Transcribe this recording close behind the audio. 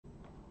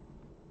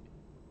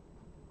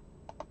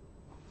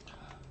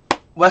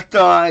What's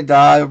on,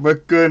 guys?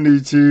 What's good,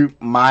 YouTube?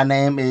 My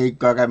name is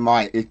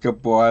BUDOKAI. It's your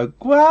boy,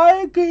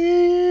 Quaggy.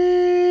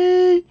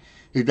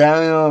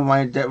 Today, I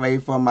want to get ready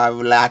for my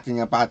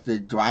relaxing about the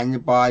Dragon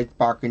Ball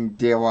fucking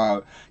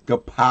Zero, the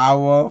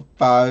power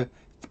for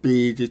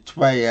speed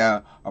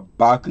destroyer of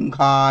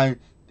BUDOKAI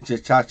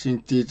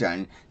succession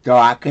season. So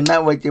I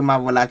cannot wait till my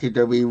relaxing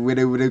to be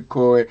really, really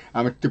cool.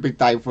 I'm a stupid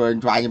type for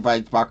Dragon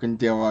Ball fucking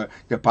Zero,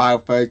 the power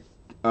for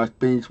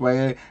spin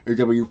sweater is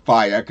gonna be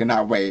fire. I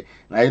cannot wait.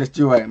 Let's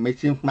do it. Make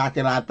sure you smash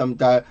it out them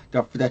to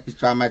just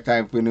try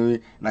myself for me.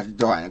 Let's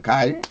join,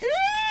 okay?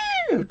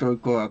 It's so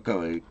cool,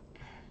 okay.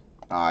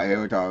 Alright,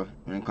 here we go.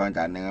 I'm gonna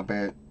contact them a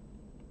bit.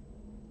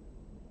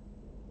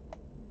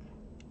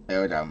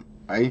 Here we go.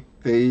 Ready?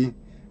 3,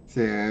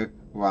 2,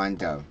 1,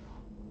 go.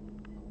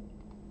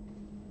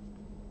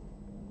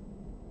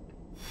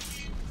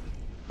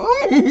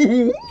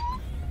 Oh!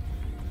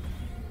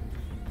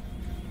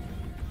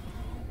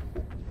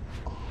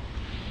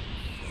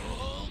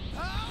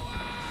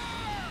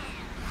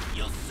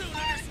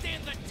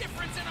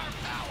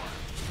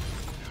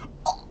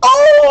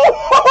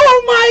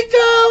 Oh my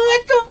god,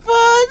 what the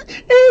fuck?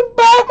 He's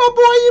back, my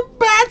boy, he's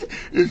back!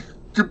 It's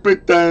stupid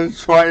thing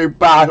trying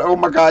back. Oh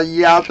my god,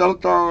 yeah,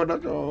 that's all.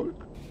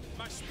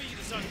 My speed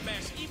is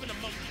unmatched, even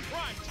among the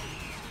prime team.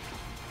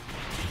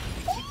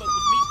 Keep up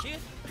with me, kid?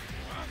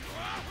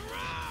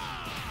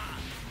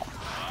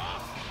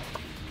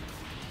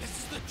 This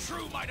is the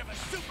true might of a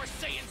Super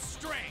Saiyan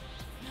strength.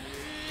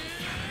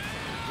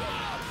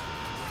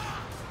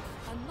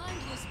 A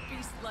mindless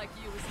beast like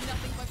you is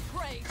nothing but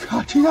prey.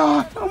 Gotcha. Oh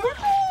my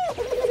god.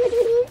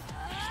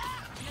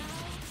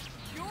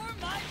 You're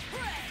my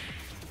prey.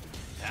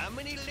 How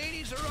many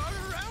ladies are all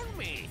around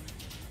me?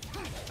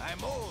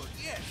 I'm old,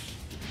 yes,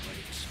 but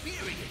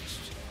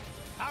experienced.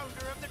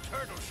 Founder of the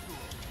Turtle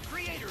School,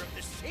 creator of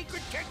the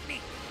sacred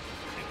technique,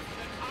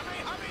 the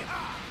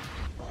Kamehameha.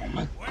 Oh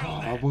my Well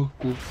god, then,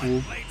 cool.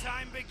 let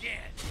playtime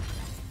begin.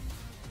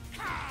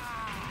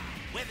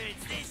 Whether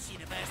it's this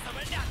universe or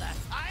another,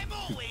 I'm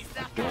always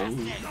the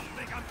fastest. Don't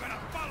think I'm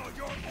gonna follow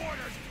your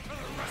orders for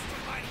the rest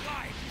of my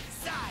life.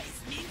 Size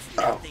means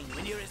nothing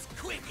when you're as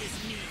quick as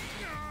me.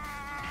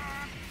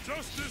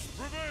 Justice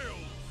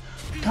prevails.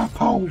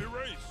 Capo.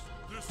 Erase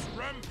this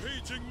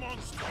rampaging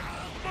monster.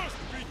 Must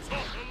be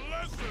taught a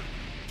lesson.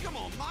 Come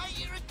on, Mai,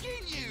 you're a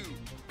Ginyu.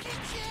 Get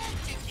your head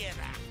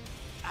together.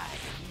 I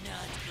am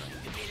not going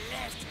to be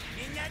left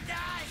in the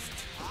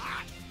dust.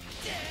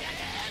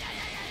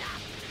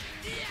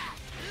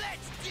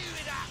 Let's do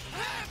it up.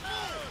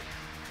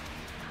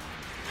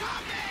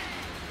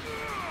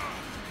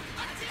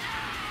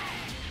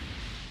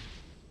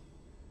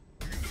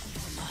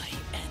 My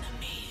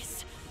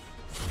enemies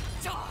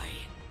die.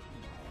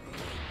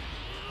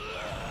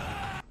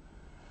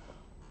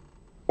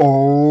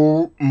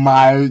 Oh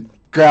my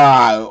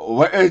god,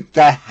 what is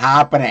that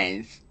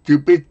happening?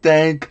 Stupid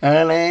thing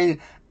killing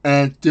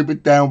and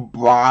stupid thing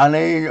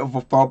brawling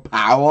for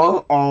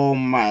power? Oh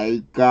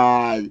my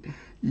god.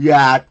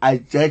 Yeah, I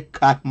just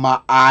cut my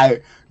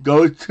eye.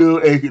 Those two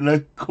is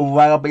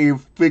incredibly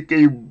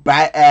freaking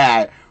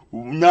bad.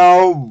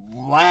 No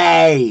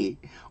way.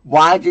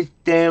 Why this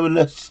thing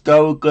look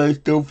so good,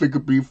 still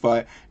freaking be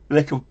fun?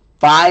 It's a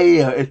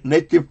fire. It's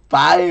literally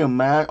fire,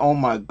 man. Oh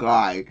my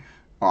god.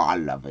 Oh, I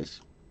love it.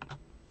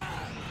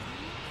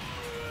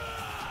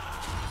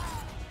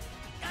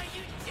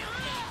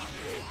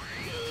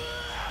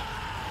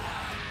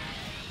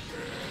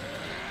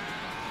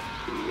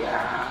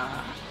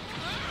 Yeah.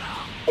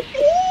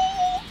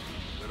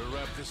 Better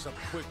wrap this up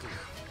quickly.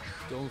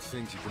 Don't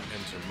think you can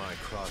enter my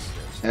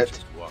crosshairs Yep. and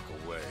just walk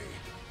away.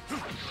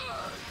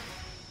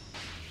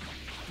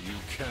 You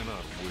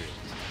cannot win.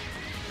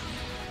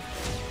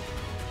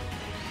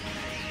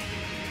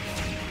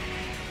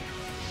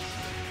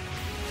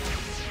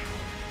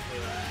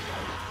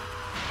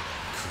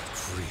 Good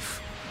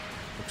grief.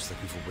 Looks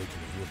like we've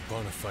awakened a real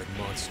bona fide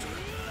monster.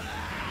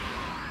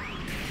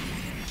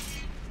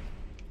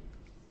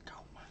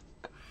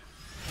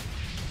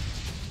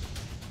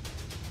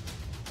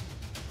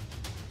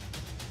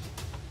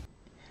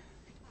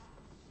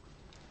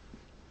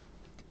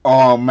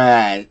 Oh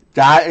man,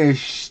 that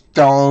is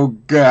so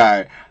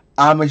good.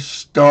 I'm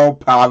so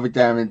proud of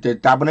them. The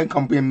Japanese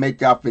company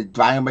make up the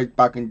Dragon Ball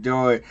fucking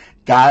do it.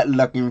 That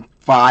looking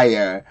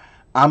fire.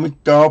 I'm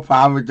so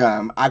proud of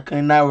them. I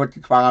cannot wait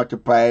to try out to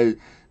play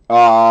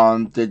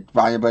the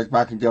Dragon Ball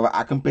fucking do it.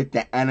 I can pick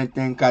the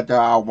anything character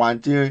I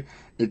want to.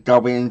 It's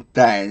gonna be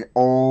insane.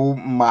 Oh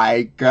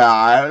my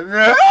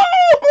god.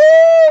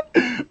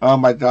 Oh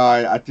my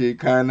god, I see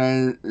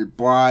Conan,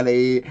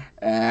 Body,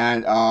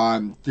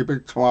 and Super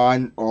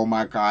Tron. Oh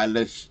my god,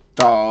 that's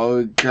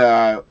so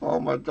good. Oh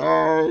my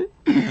god.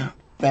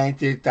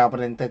 Thank you,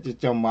 Dublin. Thank you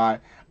so much.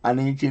 I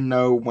need to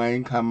know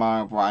when come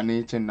on, bro. I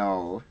need to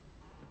know.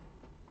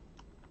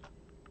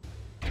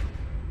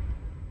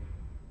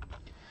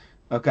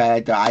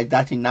 Okay, so I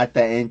that's not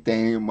the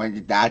ending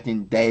when that's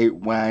in day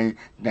when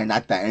they're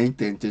not the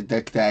ending to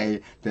just say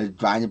the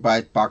Dragon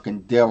Ball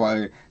fucking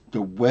zero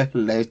the wish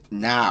list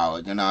now,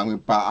 you know what I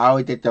mean? But I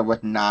always did the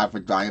wish now for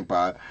Dragon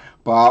Ball.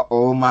 But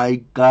oh my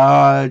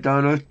god,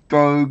 that is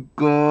so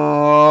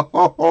good.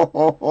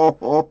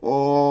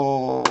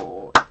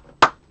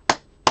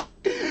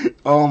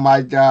 Oh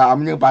my god,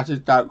 I'm about to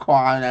start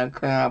crying and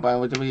crying,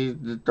 but it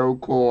was so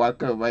cool. I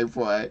couldn't wait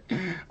for it.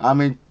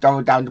 I'm in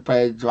so down to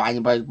play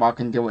Dragon Ball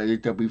walking through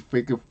it to be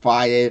freaking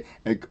fire.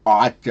 It's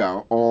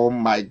awesome. Oh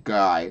my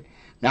god.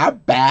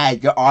 Not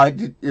bad. The art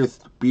is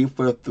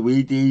beautiful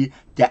 3D.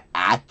 The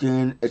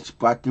action,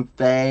 expression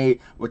fade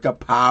with the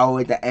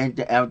power, the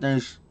engine, everything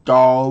is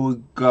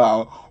so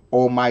good.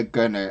 Oh my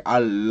goodness. I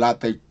love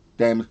this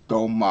game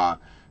so much.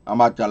 I'm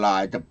not gonna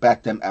lie, the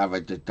best game ever,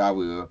 the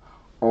W.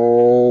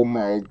 Oh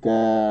my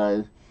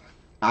god.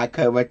 I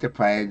can't wait to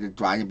play the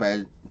Dragon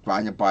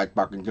Ball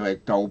fucking do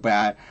it so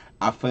bad.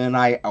 I feel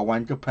like I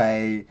want to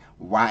play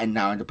right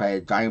now to play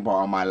Dragon Ball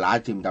on my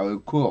live stream. That was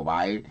cool,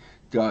 right?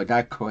 So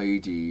that's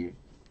crazy.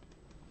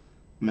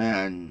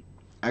 Man,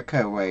 I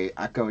can't wait.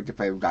 I can't wait to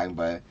play Dragon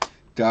Ball.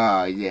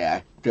 So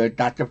yeah. So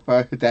that's the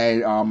first day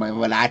my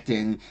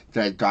relaxing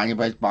the Dragon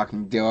Ball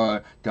fucking do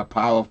the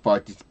power for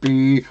the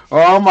speed.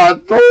 Oh my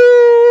god.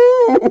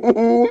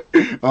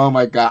 Oh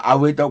my god, I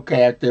really don't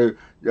care if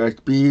the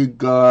speed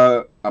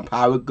good, a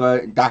power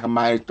good,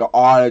 Dynamite, the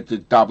R, the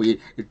W,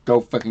 it's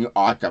so freaking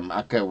awesome.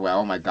 I can't wait.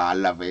 Oh my god, I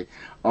love it.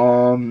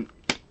 So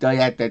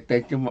yeah,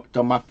 thank you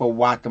so much for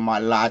watching my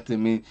live to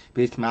me.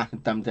 Please smash the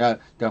thumbs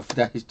up. Don't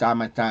forget to start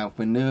my channel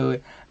for new.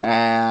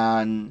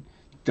 And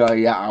so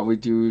yeah, I will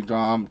do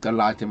the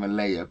live stream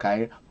later,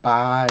 okay?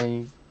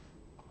 Bye.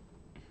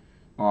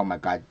 Oh my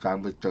god,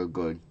 that was so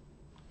good.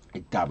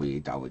 It's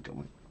W.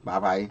 Bye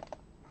bye.